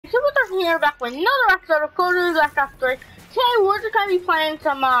here back with another episode of COD BO3. Today we're just gonna be playing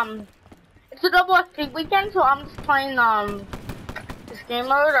some it's a double XP weekend, so I'm just playing this game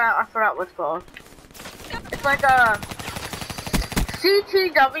mode. I forgot what it's called. It's like a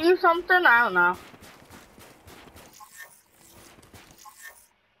CTW something, I don't know.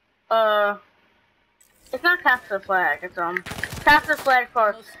 It's not capture flag, it's capture flag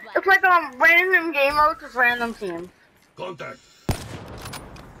for it's like random game mode with random teams. Contact.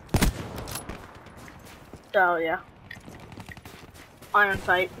 So yeah. Iron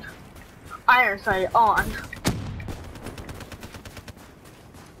sight. Iron sight on.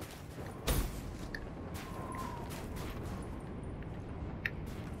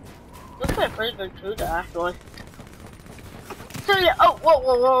 Looks like a pretty good shooter actually. So yeah, oh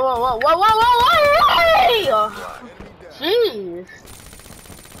whoa. Jeez.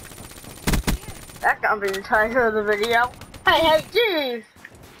 That's gonna be the title of the video. Hey, jeez.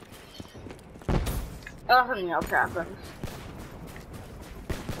 Nothing else happens.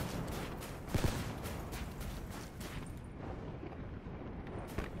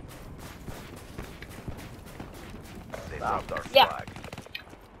 They dropped our yeah. flag.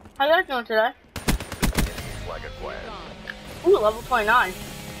 How you guys doing today? Enemy flag acquired. Ooh, level 29. Our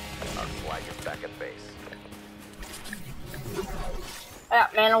flag is back at base. I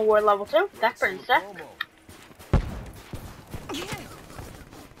got Man of War level 2. That's pretty sick.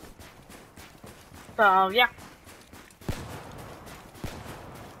 So yeah.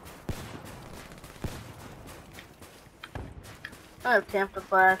 I have camped the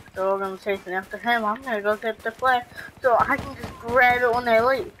flag, so we're gonna be chasing after him. I'm gonna go get the flag so I can just grab it when they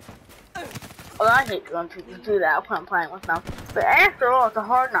leave. Well, I hate when people do that when I'm playing with them. But after all, it's a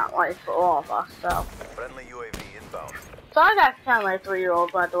hard knock life for all of us, so. Friendly UAV inbound. So I got kind of like a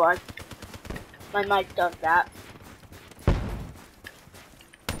 3-year-old, by the way. My mic does that.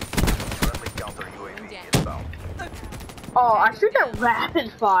 Friendly counter UAV inbound. Oh, I should get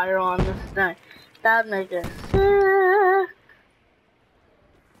rapid fire on this thing. That'd make it sick.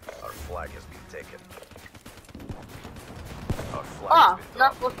 Our flag has been taken. Our flag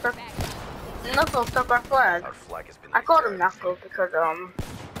Knuckles took our flag. Our flag has been I called him Knuckles because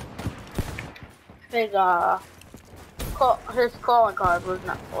his calling card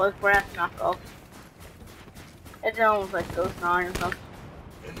was brass Knuckles. It's almost like Ghost 9 or something.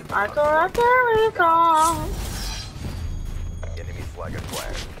 I thought I carried on. Enemy flag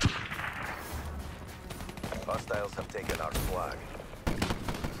acquired. Hostiles have taken our flag.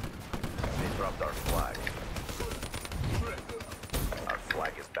 They dropped our flag. Our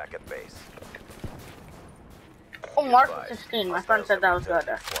flag is back at base. Oh, Mark 16. My friend said that was good.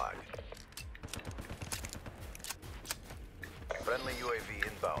 Flag. Friendly UAV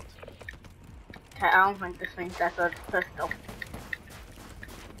inbound. Okay, I don't think this thing's that good. Pistol.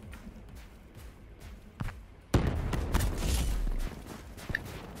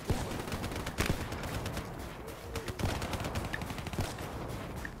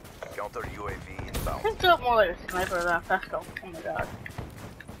 Counter UAV I inbound. think it's more like a sniper than a pistol. Oh my god.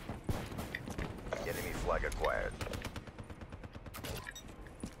 Enemy flag acquired.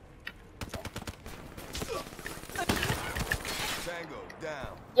 Tango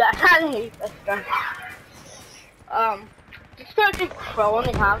down. Yeah, I kinda hate this gun. Just try to crow when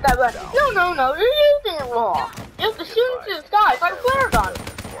they have that, but no, you're using it wrong. You have to shoot into the sky, it's like a flare gun.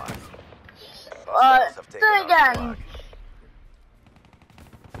 Then again,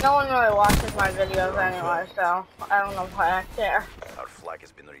 no one really watches my videos anyway, so I don't know why I care. Our flag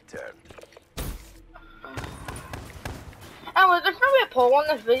has been returned. Anyway, there's gonna be a poll on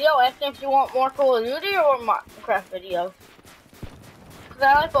this video asking if you want more Call of Duty or Minecraft videos. Because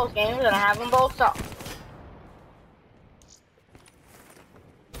I like both games and I have them both, so.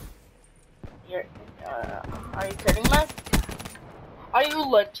 Are you kidding me? Are you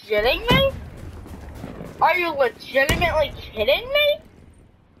legitting me? Are you legitimately kidding me?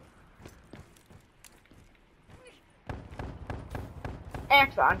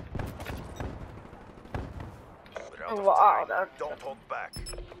 And fine. Wow, that's... Don't hold back.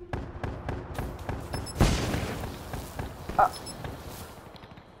 Oh.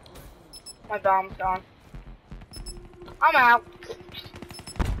 My bomb's gone. I'm out.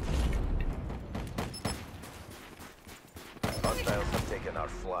 Hostiles have taken our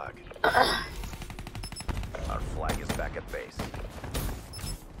flag. Our flag is back at base.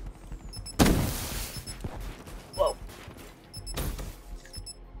 Whoa.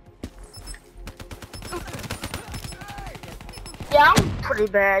 Yeah, I'm pretty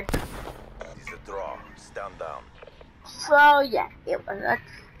bad. This is a draw. Stand down. So yeah, it was a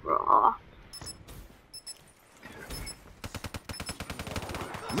draw.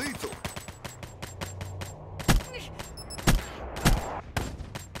 Lethal.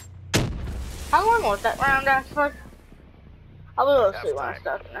 How long was that round actually? I'll be able to see when I Half-time.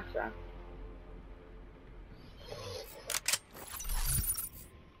 start the next round.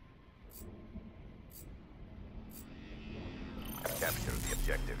 Capture the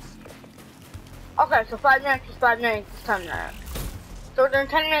objectives. Okay, so 5 minutes is 5 minutes is 10 minutes. So we're doing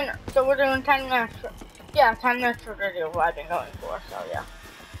 10 minutes. So we're doing 10 minutes. Yeah, 10 minutes for video what I've been going for. So yeah,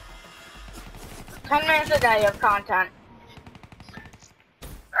 10 minutes a day of content.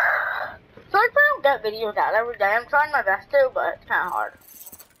 So I don't get videos out every day. I'm trying my best to, but it's kind of hard.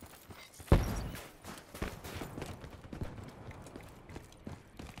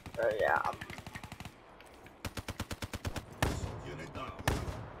 So yeah. Unit down.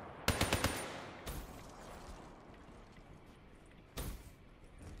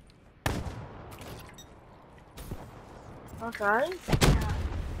 Okay.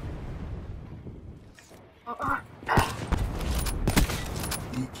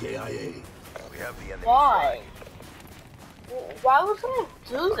 EKIA. We have the enemy Why? flag. Why would someone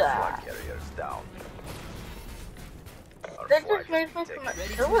do Our that? flag carriers down. Our That flag just made me has been commit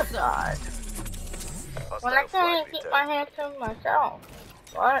taken. suicide. When I Hostile can't flag keep my returned. hands to myself.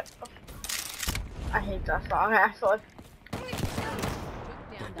 What? I hate that song actually.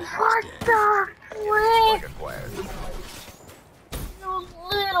 What the Flag frick? acquired. You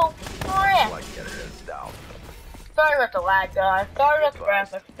little Flag frick! carriers down. Sorry about the lag, guys. Sorry about the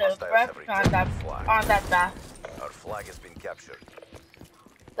Advised. graphics too. The Hostiles have graphics aren't that returned bad. Our flag has been captured.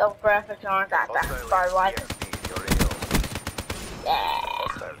 The graphics aren't that bad. Hostile Sorry, like. HCXD in your AO. Yeah.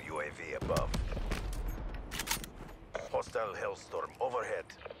 Hostile UAV above. Hostile Hellstorm overhead.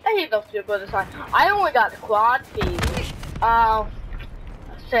 I hate those people this time. I only got the quad feed.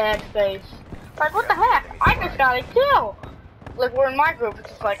 Sad face. Like, what the heck? I just got a kill. Like, we're in my group. It's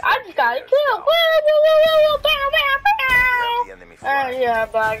just like, I just got a kill. The enemy flag. Yeah,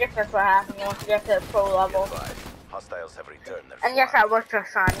 but I guess that's what happens once you get to the pro level. Advised. Hostiles have returned their And yes, flag. I was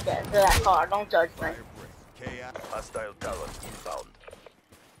just trying to get to that car. Don't judge me. Hostile talent inbound.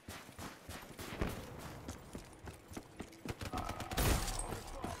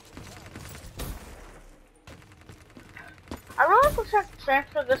 I really wish I could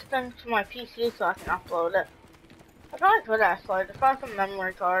transfer this thing to my PC so I can upload it. I probably could actually. Just find some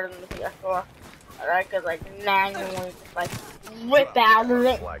memory card in the PS4 that I could like manually just like rip out of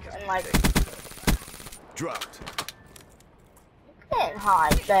it Flag has and been like taken. Dropped. can't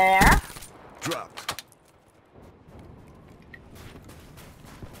hide there. Dropped.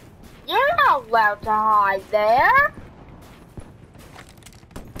 You're not allowed to hide there.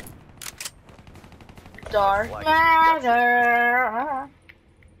 Dark Flag has matter.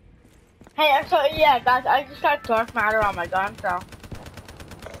 Hey, so yeah, guys, I just got dark matter on my gun, so.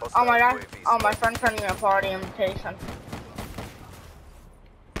 Oh my god, oh my friend sent me a party invitation.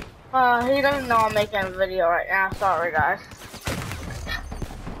 He doesn't know I'm making a video right now, sorry guys.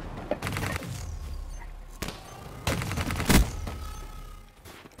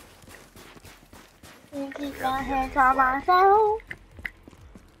 Keep my hands on myself.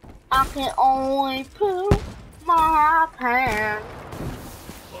 I can only put my pants.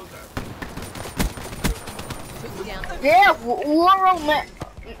 Yeah, War Man.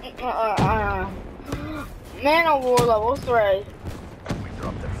 Man of War level 3. We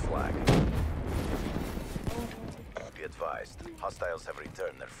dropped their flag. Be advised. Hostiles have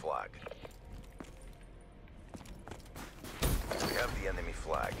returned their flag. We have the enemy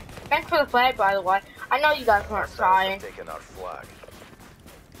flag. Thanks for the flag, by the way. I know you guys weren't Hostiles trying. have taken our flag.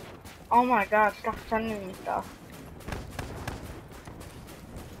 Oh my god, stop sending me stuff.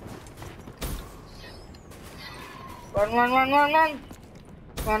 Run, run, run, run, run.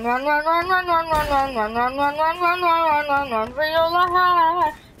 Run, run, run, run, run, run, run, run, run, run, run, run, run, run, run, run for your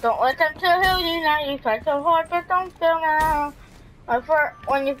life. Don't let them tell you now. You try so hard, but don't fail now.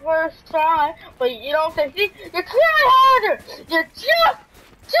 When you first try, but you don't succeed, you try harder. You just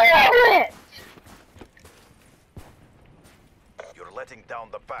do it. You're letting down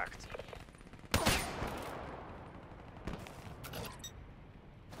the pact.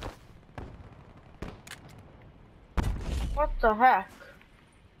 What the heck?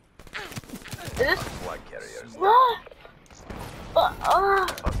 Is this Flag carriers. what?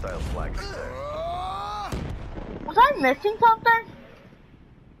 Hostile flag returned. Was I missing something?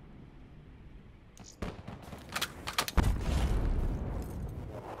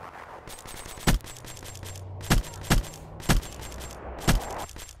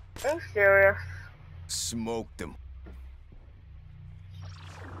 Are you serious? Smoked them.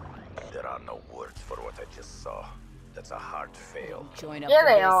 There are no words for what I just saw. That's a hard fail. Join up Yeah, for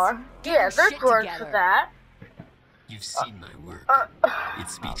they this. are. Get Yeah, your there's shit words for together. that. You've seen my work. It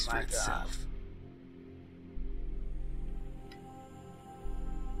speaks Oh for my itself.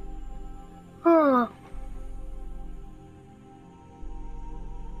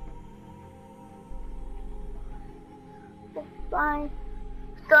 Bye.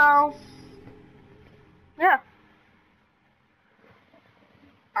 So, yeah.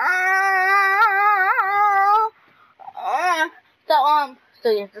 So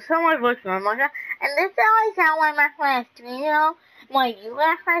you have to show my voice memo, and this is how I sound when my friends do, you know, when you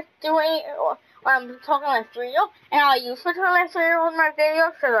last friends do it, or when I'm talking on the radio, and I use it to last radio on my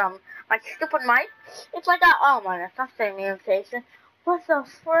video, so my stupid mic, it's like a, oh my god, that's the mutation. What the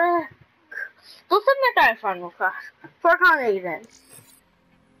frick? Don't send that guy in front of us, for some reason.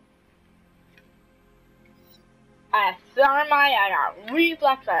 I have thermite, I got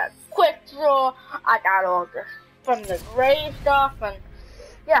reflex, I got quick draw, I got all this from the gray stuff, and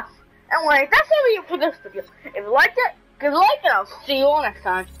yeah. Anyway, that's how you for this video. If you liked it, give a like, and I'll see you all next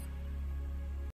time.